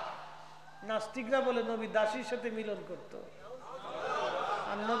 নাস্তিকরা বলে নবী দাসীর সাথে মিলন করত,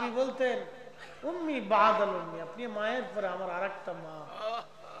 আর নবী বলতেন উম্মি বাদল উম্মি, আপনি মায়ের পরে আমার আরেকটা মা।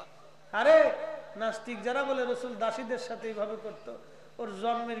 আরে নাস্তিক যারা বলে রাসূল দাসীদের সাথে এইভাবে করত, ওর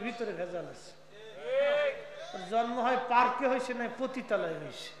জন্মের ভিতরে ভেজাল আছে। ওর জন্ম হয় পার্কে হয়েছে না পতিতালয়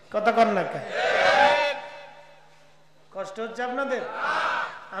হয়েছে। কথা কর না কেন? কষ্ট হচ্ছে আপনাদের?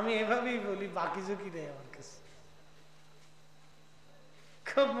 আমি এভাবেই বলি, বাকি ঝুঁকি নেই আমার কাছে,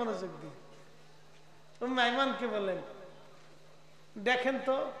 খুব মনোযোগ দিই। উম্মে আইমানকে বললেন, দেখেন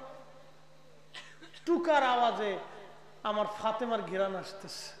তো টুকার আওয়াজে আমার ফাতেমার ঘিরান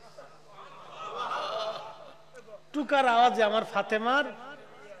আসতেছে, টুকার আওয়াজে আমার ফাতেমার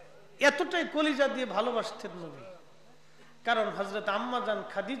এতটাই কলিজা দিয়ে ভালোবাসতেন নবী। কারণ হযরত আম্মা জান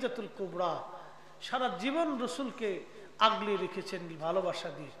খাদিজাতুল কুবরা সারা জীবন রাসূলকে আগলে রেখেছেন ভালোবাসা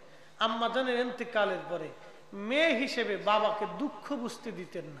দিয়ে। আম্মা জানের ইন্তেকালের পরে মেয়ে হিসেবে বাবাকে দুঃখ বুঝতে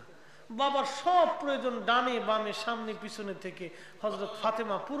দিতেন না। বাবার সব প্রয়োজন ডানে বামে সামনে পিছনে থেকে হযরত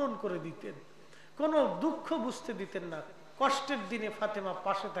ফাতেমা পূরণ করে দিতেন, কোনো দুঃখ বুঝতে দিতেন না। কষ্টের দিনে ফাতেমা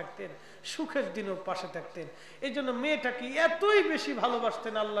পাশে থাকতেন, সুখের দিনেও পাশে থাকতেন। এই জন্য মেয়েটাকে এতই বেশি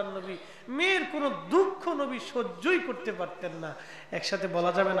ভালোবাসতেন আল্লাহর নবী, মেয়ের কোনো দুঃখ নবী সহ্যই করতে পারতেন না। একসাথে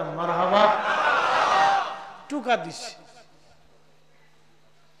বলা যাবে না মারহাবা? টুকা দিচ্ছে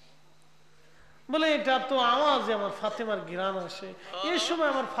বলে এটা তো আওয়াজে আমার ফাতেমার ঘ্রাণ আসে। এই সময়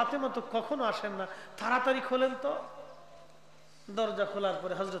আমার ফাতেমা তো কখনো আসেন না, তাড়াতাড়ি খোলেন তো। দরজা খোলার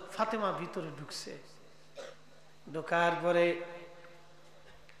পরে হযরত ফাতেমা ভিতরে ঢুকছে। ঢোকার পরে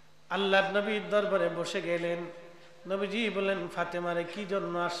আল্লাহর নবীর দরবারে বসে গেলেন। নবীজি বলেন, ফাতেমারে কি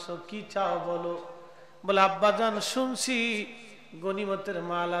জন্য আসছো, কি চাও বলো। বলে, আব্বাজান শুনছি গনিমতের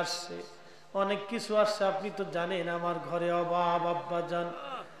মাল আসছে, অনেক কিছু আসছে, আপনি তো জানেন আমার ঘরে অভাব আব্বাজান,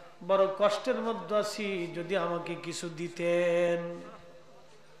 বড় কষ্টের মধ্যে আছি, যদি আমাকে কিছু দিতেন।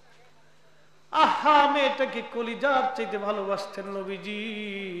 আহা, মেয়েটাকে কলিজার চাইতে ভালোবাসতেন নবীজি,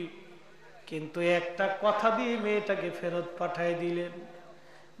 কিন্তু একটা কথা দিয়ে মেয়েটাকে ফেরত পাঠায় দিলেন।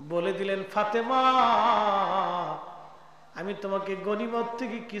 বলে দিলেন, ফাতেমা আমি তোমাকে গনিমত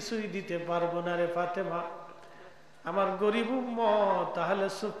থেকে কিছুই দিতে পারবো না রে ফাতেমা, আমার গরিব উম্মত তাহলে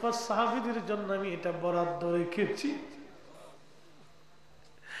সুপার সাহাবীদের জন্য আমি এটা বরাদ্দ রেখেছি।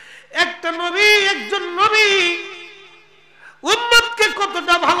 একটা নবী, একজন নবী উম্মতকে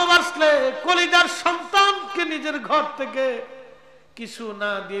কতটা ভালোবাসলে কলিজার সন্তানকে নিজের ঘর থেকে কিছু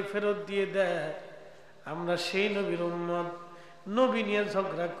না দিয়ে ফেরত দিয়ে দেয়। আমরা সেই নবীর উম্মত, নবী নিয়ে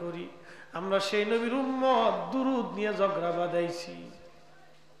ঝগড়া করি। আমরা সেই নবীর উম্মত, দুরুদ নিয়ে ঝগড়া বাঁধাইছি।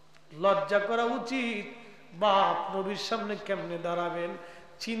 লজ্জা করা উচিত। বাপ নবীর সামনে কেমনে দাঁড়াবেন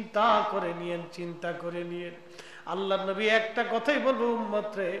চিন্তা করে নিয়েন, চিন্তা করে নিয়েন। আল্লাহ নবী একটা কথাই বলবো, উম্মত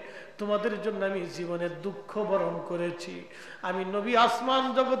রে তোমাদের জন্য আমি জীবনের দুঃখ বরণ করেছি। আমি নবী আসমান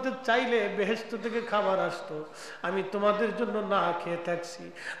জগতে চাইলে বেহেশত থেকে খাবার আসতো, আমি তোমাদের জন্য না খেয়ে থাকছি।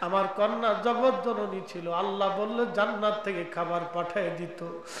 আমার কন্যা জগৎ জননী ছিল, আল্লাহ বললে জান্নাত থেকে খাবার পাঠিয়ে দিত,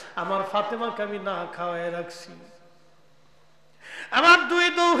 আমার ফাতেমাকে আমি না খাওয়ায় রাখছি। আমার দুই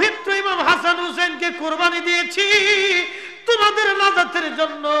দৌহিত্র ইমাম হাসান হুসেনকে কুরবানি দিয়েছি তোমাদের নাজাতের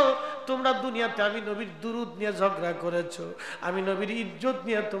জন্য। তোমরা দুনিয়াতে আমি নবীর দুরুদ নিয়ে ঝগড়া করেছো, আমি নবীর ইজ্জত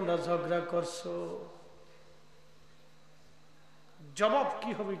নিয়ে তোমরা ঝগড়া করছো। জবাব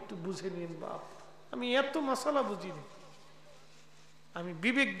কি হবে একটু বুঝে নিন বাপ। আমি এত মশালা বুঝিনি, আমি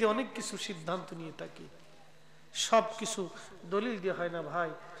বিবেক দিয়ে অনেক কিছু সিদ্ধান্ত নিয়ে থাকি। সব কিছু দলিল দিয়ে হয় না ভাই,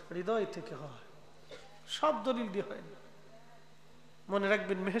 হৃদয় থেকে হয়। সব দলিল দিয়ে হয় না। মনে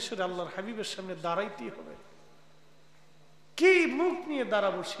রাখবেন, মেহেশ্বরে আল্লাহর হাবিবের সামনে দাঁড়াইতেই হবে। কি মুখ নিয়ে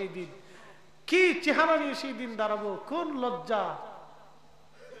দাঁড়াবো সেই দিন, কি চেহারা নিয়ে সেই দিন দাঁড়াবো, কোন লজ্জা,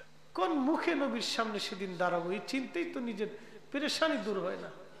 কোন মুখে নবীর সামনে সেদিন দাঁড়াবো, এই চিন্তাই তো নিজের পেরেশানি দূর হয় না।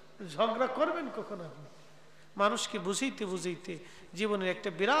 ঝগড়া করবেন কখন? আপনি মানুষকে বুঝাইতে বুঝাইতে জীবনের একটা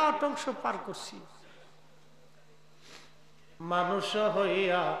বিরাট অংশ পার করছি। মানুষ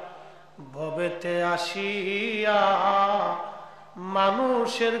হইয়া ভবেতে আসিয়া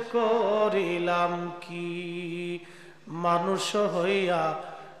মানুষের করিলাম কি, মানুষ হইয়া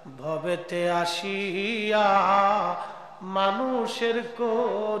ভবেতে আসিয়া মানুষের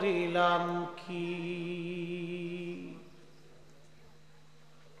করিলাম কি।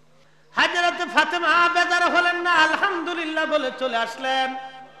 হযরত ফাতেমা বেজার হলেন না, আলহামদুলিল্লাহ বলে চলে আসলেন।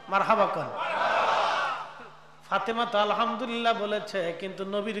 মারহাবা কর। ফাতেমা তো আলহামদুলিল্লাহ বলেছে, কিন্তু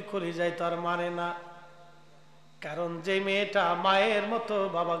নবীর কলিজায় তো আর মানে না। কারণ যে মেয়েটা মায়ের মতো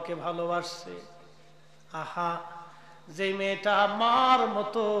বাবাকে ভালোবাসছে, আহা, যে মেয়েটা মার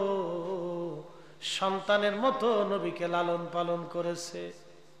মতো সন্তানের মতো নবীকে লালন পালন করেছে,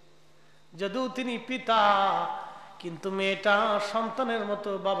 যদিও তিনি পিতা, কিন্তু মেয়েটা সন্তানের মতো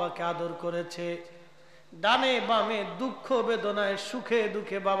বাবাকে আদর করেছে। ডানে বামে দুঃখ বেদনায় সুখে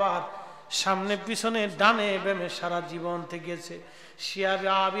দুঃখে বাবার সামনে পিছনে ডানে বামে সারা জীবন থেকেছে। শিয়াবে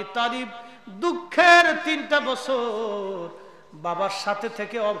আবি তালিব দুঃখের 3টা বছর বাবার সাথে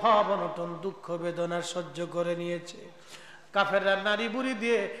থেকে অভাব অনটন দুঃখ বেদনা সহ্য করে নিয়েছে। কাফেররা নারী বুড়ি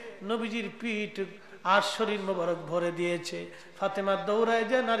দিয়ে নবীজির পিঠ আর শরীর মোবারক ভরে দিয়েছে। ফাতেমা দৌড়ায়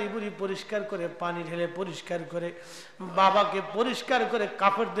যে নারী বুড়ি পরিষ্কার করে, পানি ঢেলে পরিষ্কার করে, বাবাকে পরিষ্কার করে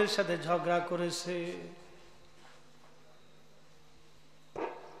কাফেরদের সাথে ঝগড়া করেছে।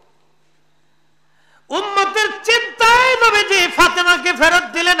 উম্মতের চিন্তায় নবীজি ফাতেমাকে ফেরত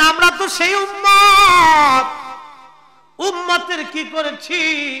দিলেন। আমরা তো সেই উম্মত, উম্মতের কি করেছি,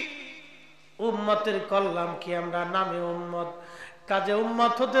 উম্মতের করলাম কি? আমরা নামে উম্মত, কাজে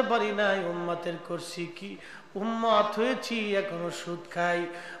উম্মত হতে পারি নাই। উম্মতের করছি কি? উম্মত হয়েছি এখনো সুদ খাই,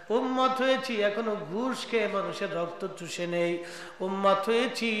 উম্মত হয়েছি এখনো ঘুষ খেয়ে মানুষের রক্ত চুষে নেই, উম্মত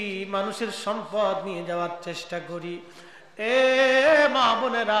হয়েছি মানুষের সম্পদ নিয়ে যাওয়ার চেষ্টা করি। এ মা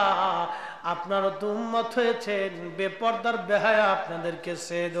বোনেরা, আপনারও তো উম্মত হয়েছেন, বেপরদার বেহায়া আপনাদেরকে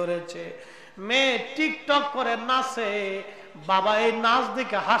সে ধরেছে। মেয়ে টিকটক করে নাচে, বাবা এই নাচ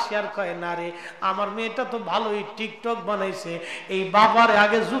দেখে হাসি আর কয় না রে আমার মেয়েটা তো ভালোই টিকটক বানাইছে, এই বাবার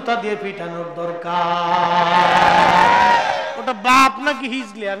আগে জুতা দিয়ে পিটানোর দরকার। ওটা বাপ নাকি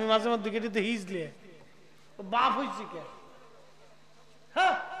হিজলে? আমি মাঝে মধ্যে কেটে হিজলে বাপ হয়েছে কে?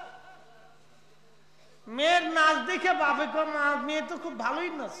 হ্যাঁ, মেয়ের নাচ দেখে বাপে কয় মেয়ে তো খুব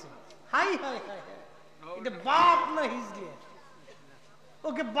ভালোই নাচে। হাই হাই হাই, এটা বাপ না হিজলে?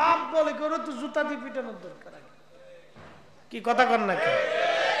 ওকে বাপ বলে করে তো জুতা দিয়ে পিটানোর দরকার। কি কথা কর না?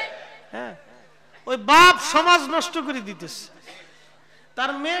 হ্যাঁ, ওই বাপ সমাজ নষ্ট করে দিতেছে,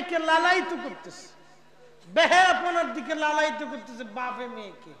 তার মেয়েকে লালায়িত করতেছে, বেহায়াপনার দিকে লালায়িত করতেছে বাপে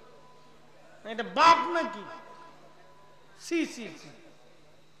মেয়েকে। এটা বাপ নাকি? C C C.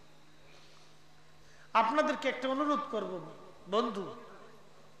 আপনাদেরকে একটা অনুরোধ করব বন্ধু,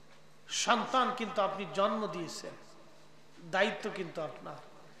 সন্তান কিন্তু আপনি জন্ম দিয়েছেন, দায়িত্ব কিন্তু আপনার।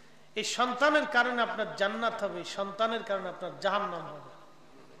 এই সন্তানের কারণে আপনার জান্নাত হবে, সন্তানের কারণে আপনার জাহান্নাম হবে।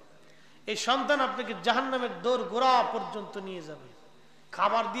 এই সন্তান আপনাকে জাহান্নামের দোর গোড়া পর্যন্ত নিয়ে যাবে।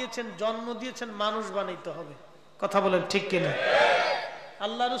 খাবার দিয়েছেন, জন্ম দিয়েছেন, মানুষ বানাইতে হবে। কথা বলেন ঠিক কিনা?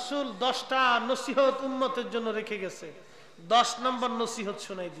 আল্লাহ রসুল 10টা নসিহত উম্মতের জন্য রেখে গেছে। 10 নম্বর নসিহত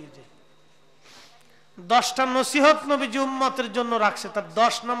শোনাই দিয়ে যায়। 10টা নসিহত নবীজি উম্মতের জন্য রাখছে, তার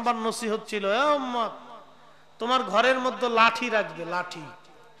 10 নম্বর নসিহত ছিল, এ উম্মত তোমার ঘরের মধ্যে লাঠি রাখবে, লাঠি।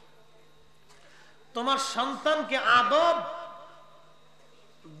 তোমার সন্তানকে আদব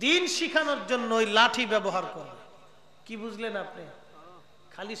দিন শিখানোর জন্য ওই লাঠি ব্যবহার করবে। কি বুঝলেন আপনি?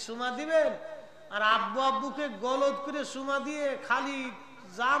 খালি সুমা দিবেন আর আব্বু আব্বুকে গলদ করে সুমা দিয়ে খালি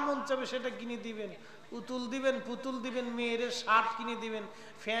যা মন চাবে সেটা কিনে দিবেন, উতুল দিবেন, পুতুল দিবেন, মেয়ের শার্ট কিনে দিবেন,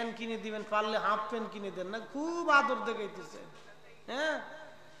 ফ্যান কিনে দিবেন, পারলে হাফ প্যান্ট কিনে দেন না, খুব আদর দেখাইতেছে। হ্যাঁ,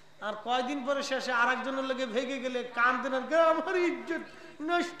 আর কয়দিন পরে শেষে আর একজনের লোকে ভেগে গেলে কাঁদেন, আমার ইজ্জত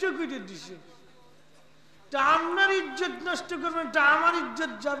নষ্ট করে দিছে। আপনার ইজ্জত নষ্ট করবেন, আমার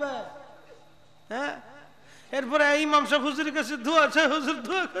ইজ্জত যাবে। হ্যাঁ, এরপরে ইমাম সাহেব হুজুরের কাছে দোয়া চাই, হুজুর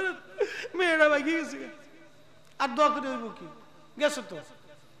দোয়া করেন, মেয়েরা ভাগিয়ে গেছে। আর দোয়া করে হইব কি? গেছে তো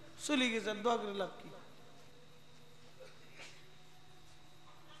চলে গেছে, আর দোয়া করে লাভ কি?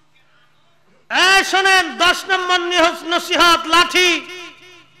 শোনেন, 10 নম্বর নসিহত লাঠি।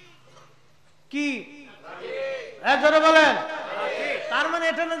 কি জোরে বলেন? তার মানে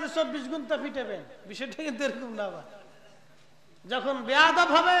এটা না যে 24 ঘন্টা পিটাবেন, বিষয়টা কিন্তু এরকম না। আবার যখন বেয়াদব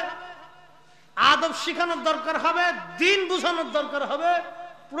হবে, আদব শিখানোর দরকার হবে, দিন বুঝানোর দরকার হবে,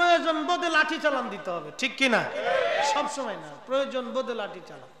 প্রয়োজন বোধে লাঠি চালান দিতে হবে। ঠিক কিনা? সব সময় না, প্রয়োজন বোধে লাঠি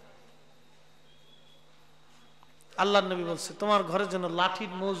চালান। আল্লাহর নবী বলছে তোমার ঘরে যেন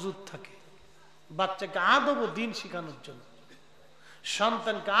লাঠির মজুদ থাকে, বাচ্চাকে আদব ও দিন শিখানোর জন্য,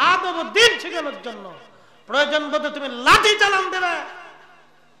 সন্তানকে আদব ও দিন শিখানোর জন্য প্রয়োজন বোধে তুমি লাঠি চালান দেবে।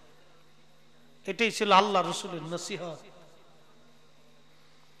 এটাই ছিল আল্লাহ রসুলের নসিহত।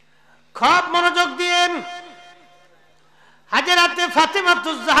 খুব মনোযোগ দিন। হাজরাতে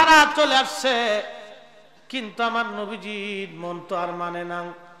ফাতেমাতুজ জাহরা চলে আসছে, কিন্তু আমার নবীজির মন তো আর মানে না।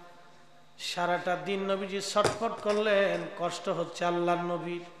 সারাটা দিন নবীজি ছটফট করলেন, কষ্ট হচ্ছে আল্লাহর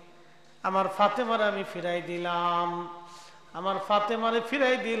নবীর। আমার ফাতেমারে আমি ফিরাই দিলাম, আমার ফাতেমারে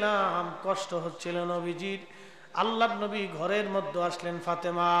ফিরাই দিলাম, কষ্ট হচ্ছিল নবীজির। আল্লাহর নবী ঘরের মধ্যে আসলেন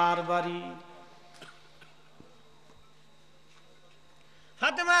ফাতেমার বাড়ি।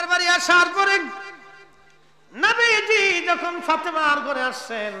 ফাতেমার বাড়ি আসার পরে নবীজি যখন ফাতেমার ঘরে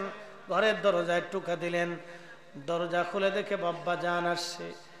আসছেন, ঘরের দরজায় টোকা দিলেন। দরজা খুলে দেখে বাব্বা জান আসছে,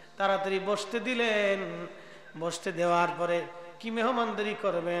 তাড়াতাড়ি বসতে দিলেন। বসতে দেওয়ার পরে কি মেহমানদারি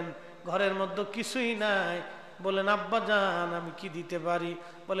করবেন, ঘরের মধ্যে কিছুই নাই। বলেন আব্বা জান আমি কি দিতে পারি?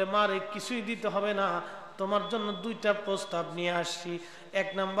 বলে মারে কিছুই দিতে হবে না, তোমার জন্য 2টা প্রস্তাব নিয়ে আসছি। 1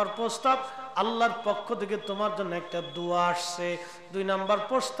 নম্বর প্রস্তাব, আল্লাহর পক্ষ থেকে তোমার জন্য একটা দোয়া আসছে। 2 নম্বর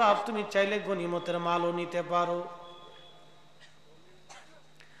প্রস্তাব, তুমি চাইলে গনিমতের মালও নিতে পারো।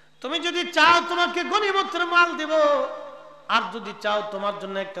 তুমি যদি চাও তোমাকে গনিমতের মাল দেব, আর যদি চাও তোমার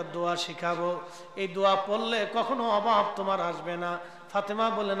জন্য একটা দোয়া শিখাবো, এই দোয়া পড়লে কখনো অভাব তোমার আসবে না। ফাতেমা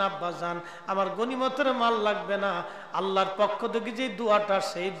বলেন আব্বা জান আমার গনিমতের মাল লাগবে না, আল্লাহর পক্ষ থেকে যে দোয়াটা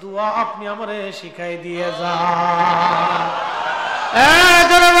সেই দোয়া আপনি আমারে শিখাই দিয়ে যান।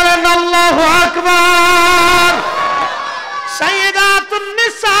 বলেন আল্লাহু আকবার। সাইয়্যিদাতুন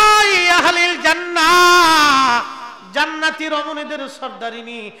নিসাই আহলিল জান্নাহ, জান্নাতি রমণীদের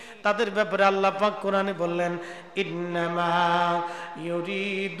সর্দারিনী, তাদের ব্যাপারে আল্লাহ পাক কোরআনে বললেন ইন্নামা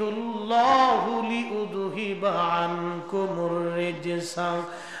ইউরিদুল্লাহু লিউযহিবা আনকুমুর রিজসা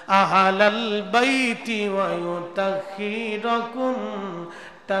আহলাল বাইতি ওয়া ইউতাখিরাকুম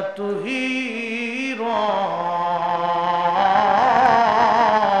তাতুহীরা।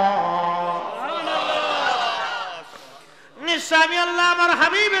 নিশ্চয় আমি আল্লাহ আমার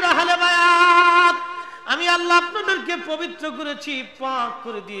হাবিবের আহলে বায়াত, আমি আল্লাহ আপনাদেরকে পবিত্র করেছি, পাক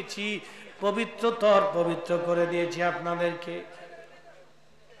করে দিয়েছি, পবিত্রতর পবিত্র করে দিয়েছি। আপনাদেরকে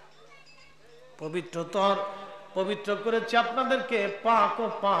পবিত্রতর পবিত্র করেছি, আপনাদেরকে পাক ও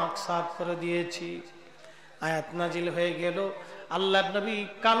পাক সাফ করে দিয়েছি। আয়াত নাজিল হয়ে গেল। আল্লাহর নবী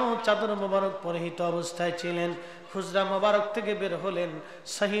কালো চাদর মোবারক পরিহিত অবস্থায় ছিলেন, হুজরা মোবারক থেকে বের হলেন।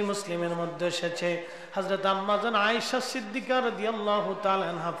 সহিহ মুসলিমের মধ্যে এসেছে, হযরত আম্মা জান আয়েশা সিদ্দিকা রাদিয়াল্লাহু তাআলা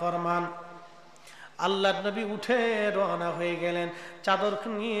আনহা ফরমান, আল্লাহর নবী উঠে রওনা হয়ে গেলেন। চাদর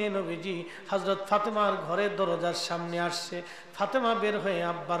নিয়ে নবীজি হযরত ফাতেমার ঘরের দরজার সামনে আসছে। ফাতেমা বের হয়ে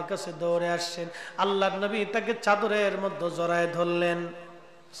আব্বার কাছে দৌড়ে আসছেন। আল্লাহর নবী তাকে চাদরের মধ্যে জড়ায় ধরলেন।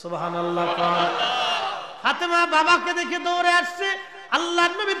 সুবহানাল্লাহ। ফাতেমা বাবাকে দেখে দৌড়ে আসছে,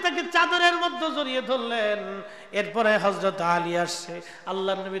 আল্লাহর নবী তাকে চাদরের মধ্যে জড়িয়ে ধরলেন। এরপরে হযরত আলী আসছে,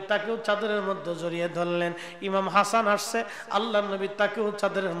 আল্লাহর নবী তাকেও চাদরের মধ্যে জড়িয়ে ধরলেন। ইমাম হাসান আসছে, আল্লাহর নবী তাকেও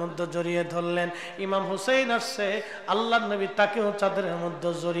চাদরের মধ্যে জড়িয়ে ধরলেন। ইমাম হুসাইন আসছে, আল্লাহর নবী তাকেও চাদরের মধ্যে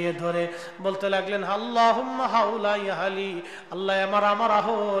জড়িয়ে ধরে বলতে লাগলেন, আল্লাহুম্মা হাউলা ইয়া আলী, আল্লাহ আমার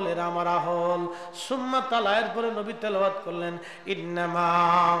আহল, এরা আমার আহল। সুম্মা তালা, এরপরে নবী তেলাওয়াত করলেন, ইন্নামা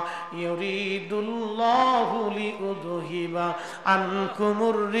ইউরিদুল্লাহু লিউযহিবা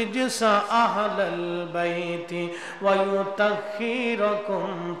আনকুমুর রিজসা আহলাল বাইতি ওয়া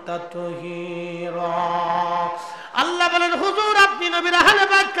ইউতাহহিরাকুম তাতহীরা। আল্লাহ বলেন, হুজুর আপনি নবীর আহলে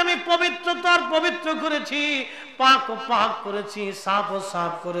বাইতকে আমি পবিত্রতর পবিত্র করেছি, পাক ও পাক করেছি, সাফ ও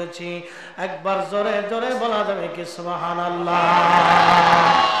সাফ করেছি। একবার জোরে জোরে বলা যাবে কি সুবহানাল্লাহ?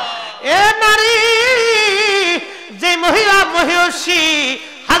 এ নারী, যে মহিলা মহিষী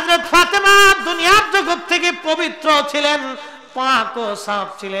হযরত ফাতেমা দুনিয়ার জগৎ থেকে পবিত্র ছিলেন, পাক ও সাফ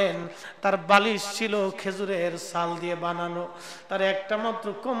ছিলেন, তার বালিশ ছিল খেজুরের ছাল দিয়ে বানানো, তার একটা মাত্র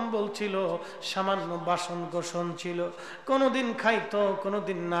কম্বল ছিল, সামান্য বাসন কোসন ছিল, কোনোদিন খাইতো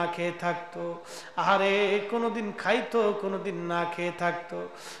কোনোদিন না খেয়ে থাকতো। আরে কোনোদিন খাইতো কোনোদিন না খেয়ে থাকতো।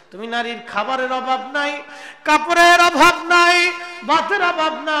 তুমি নারীর খাবারের অভাব নাই, কাপড়ের অভাব নাই, ভাতের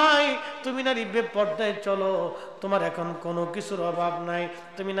অভাব নাই। তুমি নারী বেপর্দায় চলো, তোমার এখন কোনো কিছুর অভাব নাই।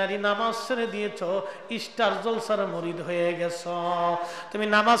 তুমি নারী নামাজ ছেড়ে দিয়েছ, স্টার জলসার মুরিদ হয়ে গেছ। তুমি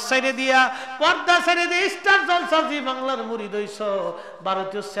নামাজ ছেড়ে দিয়া, পর্দা ছেড়ে দিয়ে স্টার জলসা জি বাংলার মুরিদ হইছ।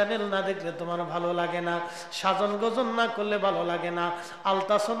 ভারতীয় চ্যানেল না দেখলে তোমার ভালো লাগে না, সাজন গজন না করলে ভালো লাগে না।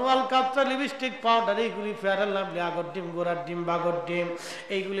 আলতাসন ওয়াল কাপটা, লিপস্টিক, পাউডার, এইগুলি ফেয়ার এন্ড লাভলি, আগর ডিম, গোড়ার ডিম, বাগর ডিম,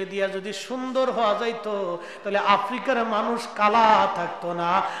 এইগুলি দিয়া যদি সুন্দর হওয়া যাইতো তাহলে আফ্রিকার মানুষ কালা থাকতো না,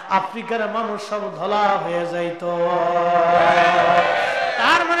 আফ্রিকার মানুষ সব ধলা হয়ে যাইতো।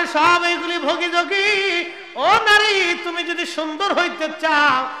 তার মানে সব এইগুলি ভোগী যোগী। ও নারী, তুমি যদি সুন্দর হইতে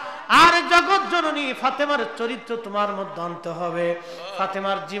চাও, আর জগৎ জননী ফাতেমার চরিত্র তোমার মধ্যে আনতে হবে,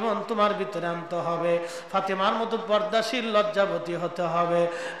 ফাতেমার জীবন তোমার ভিতরে আনতে হবে, ফাতেমার মতো পর্দাশীল লজ্জাবতী হতে হবে,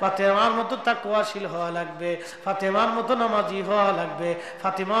 ফাতেমার মতো তাকওয়াশীল হওয়া লাগবে, ফাতেমার মতো নামাজি হওয়া লাগবে,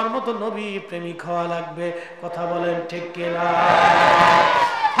 ফাতেমার মতো নবী প্রেমিক হওয়া লাগবে। কথা বলেন ঠিক কিনা?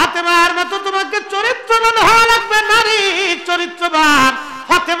 ফাতেমার মতো তোমাকে চরিত্রবান হওয়া লাগবে, নারী চরিত্রবান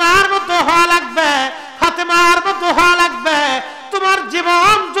ফাতেমার মতো হওয়া লাগবে, ফাতেমার মতো হওয়া লাগবে। তোমার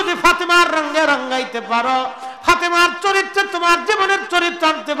জীবন যদি ফাতেমার রঙে রঙাইতে পারো, ফাতেমার চরিত্রে তোমার জীবনের চরিত্র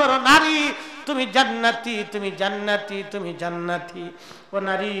আনতে পারো, নারী তুমি জান্নাতি, তুমি জান্নাতি, তুমি জান্নাতি। ও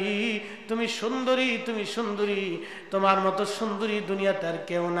নারী, তুমি সুন্দরী, তুমি সুন্দরী, তোমার মতো সুন্দরী দুনিয়াতে আর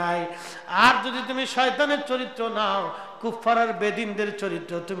কেউ নাই। আর যদি তুমি শয়তানের চরিত্র নাও, কুফার আর বেদিনদের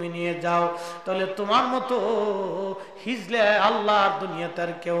চরিত্র তুমি নিয়ে যাও, তাহলে তোমার মতো হিজলে আল্লাহর দুনিয়াতে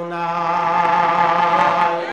আর কেউ নাই।